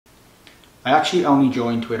I actually only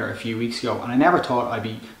joined Twitter a few weeks ago and I never thought I'd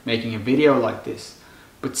be making a video like this.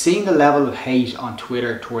 But seeing the level of hate on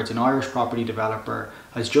Twitter towards an Irish property developer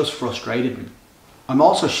has just frustrated me. I'm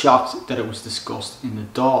also shocked that it was discussed in the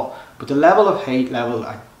Dáil, but the level of hate leveled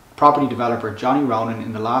at property developer Johnny Ronan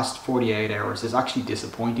in the last 48 hours is actually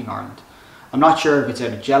disappointing Ireland. I'm not sure if it's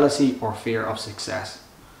out of jealousy or fear of success.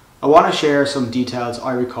 I want to share some details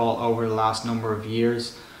I recall over the last number of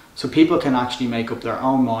years so people can actually make up their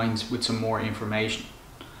own minds with some more information.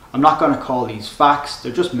 I'm not going to call these facts,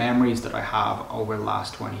 they're just memories that I have over the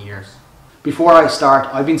last 20 years. Before I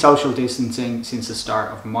start, I've been social distancing since the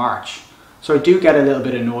start of March. So I do get a little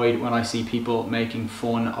bit annoyed when I see people making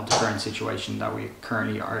fun of the current situation that we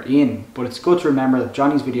currently are in. But it's good to remember that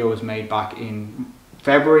Johnny's video was made back in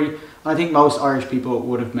February. And I think most Irish people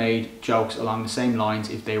would have made jokes along the same lines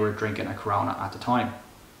if they were drinking a Corona at the time.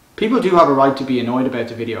 People do have a right to be annoyed about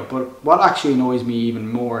the video, but what actually annoys me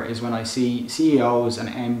even more is when I see CEOs and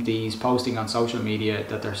MDs posting on social media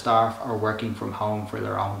that their staff are working from home for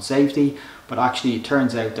their own safety, but actually it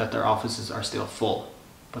turns out that their offices are still full.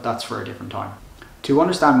 But that's for a different time. To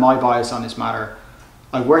understand my bias on this matter,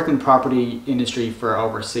 I've worked in the property industry for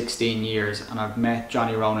over 16 years and I've met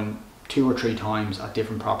Johnny Ronan 2 or 3 times at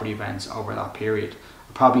different property events over that period.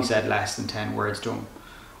 I probably said less than 10 words to him.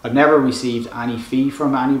 I've never received any fee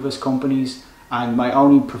from any of his companies, and my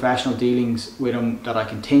only professional dealings with him that I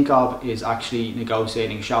can think of is actually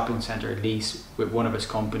negotiating a shopping centre lease with one of his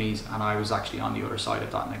companies, and I was actually on the other side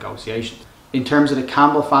of that negotiation. In terms of the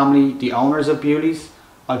Campbell family, the owners of Bewleys,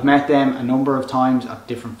 I've met them a number of times at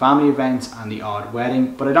different family events and the odd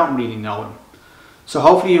wedding, but I don't really know them. So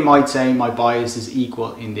hopefully you might say my bias is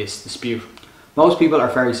equal in this dispute. Most people are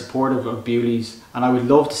very supportive of Bewleys and I would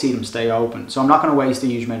love to see them stay open, so I'm not going to waste a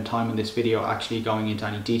huge amount of time in this video actually going into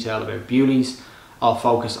any detail about Bewleys. I'll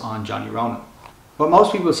focus on Johnny Ronan. What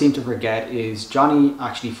most people seem to forget is Johnny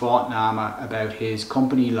actually fought NAMA about his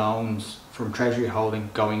company loans from Treasury Holding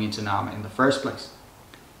going into NAMA in the first place.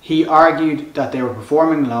 He argued that they were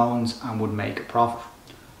performing loans and would make a profit.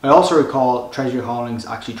 I also recall Treasury Holdings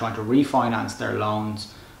actually trying to refinance their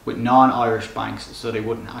loans with non-Irish banks so they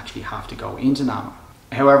wouldn't actually have to go into NAMA.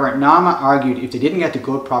 However, NAMA argued if they didn't get the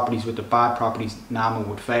good properties with the bad properties, NAMA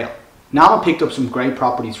would fail. NAMA picked up some great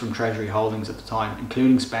properties from Treasury Holdings at the time,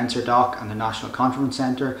 including Spencer Dock and the National Conference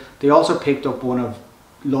Centre. They also picked up one of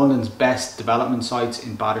London's best development sites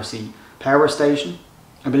in Battersea Power Station.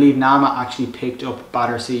 I believe NAMA actually picked up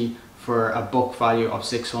Battersea for a book value of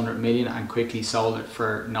 600 million and quickly sold it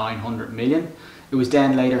for 900 million. It was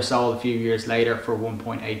then later sold a few years later for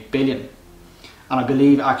 1.8 billion. And I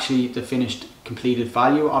believe actually the finished completed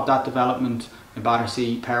value of that development in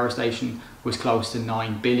Battersea Power Station was close to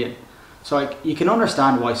 9 billion. So you can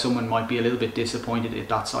understand why someone might be a little bit disappointed if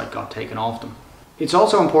that site got taken off them. It's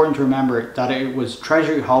also important to remember that it was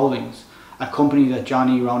Treasury Holdings, a company that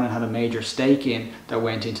Johnny Ronan had a major stake in, that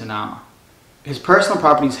went into NAMA. His personal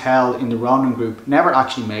properties held in the Ronan Group never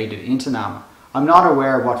actually made it into NAMA. I'm not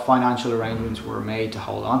aware of what financial arrangements were made to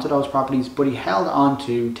hold on to those properties, but he held on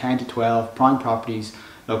to 10 to 12 prime properties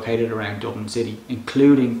located around Dublin City,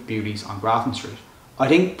 including Bewleys on Grafton Street. I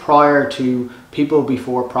think prior to people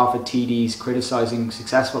before profit TDs criticising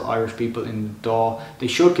successful Irish people in the Dáil, they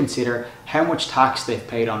should consider how much tax they've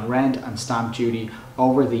paid on rent and stamp duty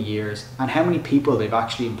over the years and how many people they've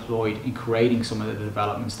actually employed in creating some of the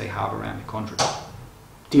developments they have around the country.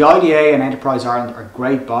 The IDA and Enterprise Ireland are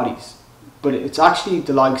great bodies, but it's actually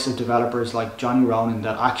the likes of developers like Johnny Ronan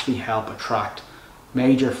that actually help attract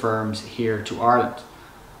major firms here to Ireland.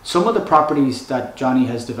 Some of the properties that Johnny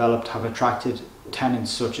has developed have attracted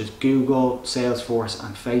tenants such as Google, Salesforce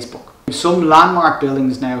and Facebook. Some landmark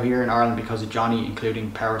buildings now here in Ireland because of Johnny,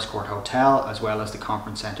 including Paris Court Hotel as well as the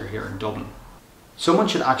conference centre here in Dublin. Someone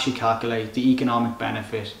should actually calculate the economic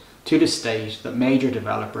benefit to the state that major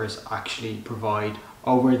developers actually provide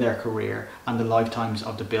over their career and the lifetimes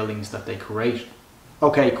of the buildings that they create.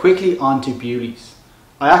 Okay, quickly on to Bewleys.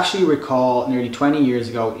 I actually recall nearly 20 years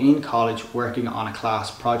ago in college working on a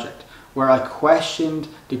class project where I questioned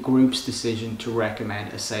the group's decision to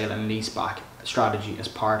recommend a sale and leaseback strategy as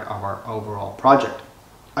part of our overall project.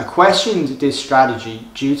 I questioned this strategy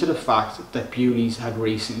due to the fact that Bewleys had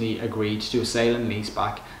recently agreed to a sale and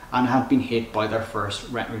leaseback and had been hit by their first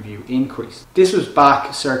rent review increase. This was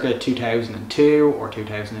back circa 2002 or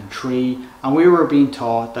 2003, and we were being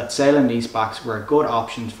taught that sale and leasebacks were good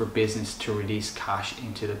options for business to release cash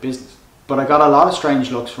into the business. But I got a lot of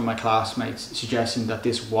strange looks from my classmates suggesting that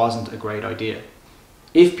this wasn't a great idea.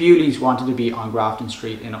 If Bewleys wanted to be on Grafton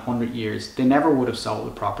Street in 100 years, they never would have sold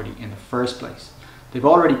the property in the first place. They've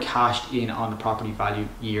already cashed in on the property value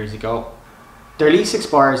years ago. Their lease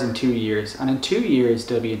expires in 2 years, and in 2 years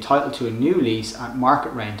they'll be entitled to a new lease at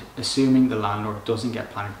market rent, assuming the landlord doesn't get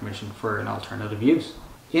planning permission for an alternative use.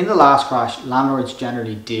 In the last crash, landlords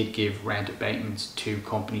generally did give rent abatements to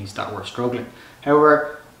companies that were struggling.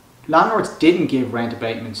 However, landlords didn't give rent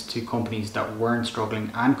abatements to companies that weren't struggling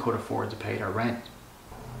and could afford to pay their rent.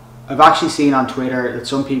 I've actually seen on Twitter that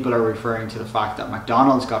some people are referring to the fact that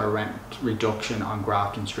McDonald's got a rent reduction on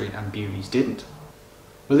Grafton Street and Bewley's didn't.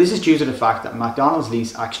 Well, this is due to the fact that McDonald's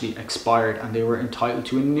lease actually expired and they were entitled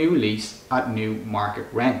to a new lease at new market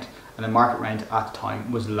rent, and the market rent at the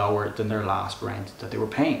time was lower than their last rent that they were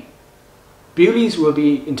paying. Bewley's will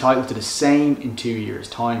be entitled to the same in 2 years'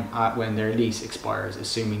 time when their lease expires,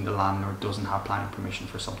 assuming the landlord doesn't have planning permission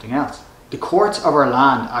for something else. The courts of our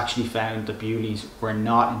land actually found that Bewley's were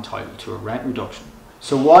not entitled to a rent reduction.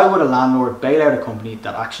 So why would a landlord bail out a company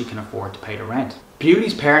that actually can afford to pay the rent?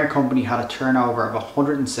 Bewley's parent company had a turnover of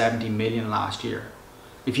 170 million last year.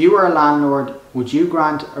 If you were a landlord, would you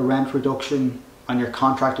grant a rent reduction on your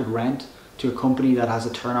contracted rent to a company that has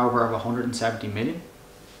a turnover of 170 million?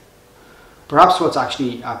 Perhaps what's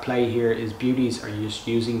actually at play here is Bewley's are just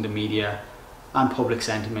using the media and public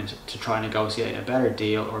sentiment to try and negotiate a better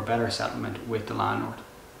deal or a better settlement with the landlord.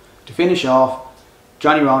 To finish off,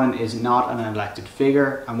 Johnny Ronan is not an elected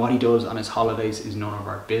figure, and what he does on his holidays is none of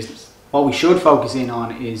our business. What we should focus in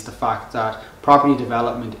on is the fact that property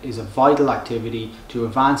development is a vital activity to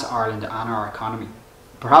advance Ireland and our economy.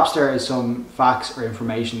 Perhaps there is some facts or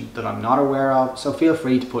information that I'm not aware of, so feel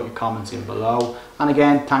free to put your comments in below. And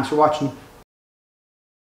again, thanks for watching.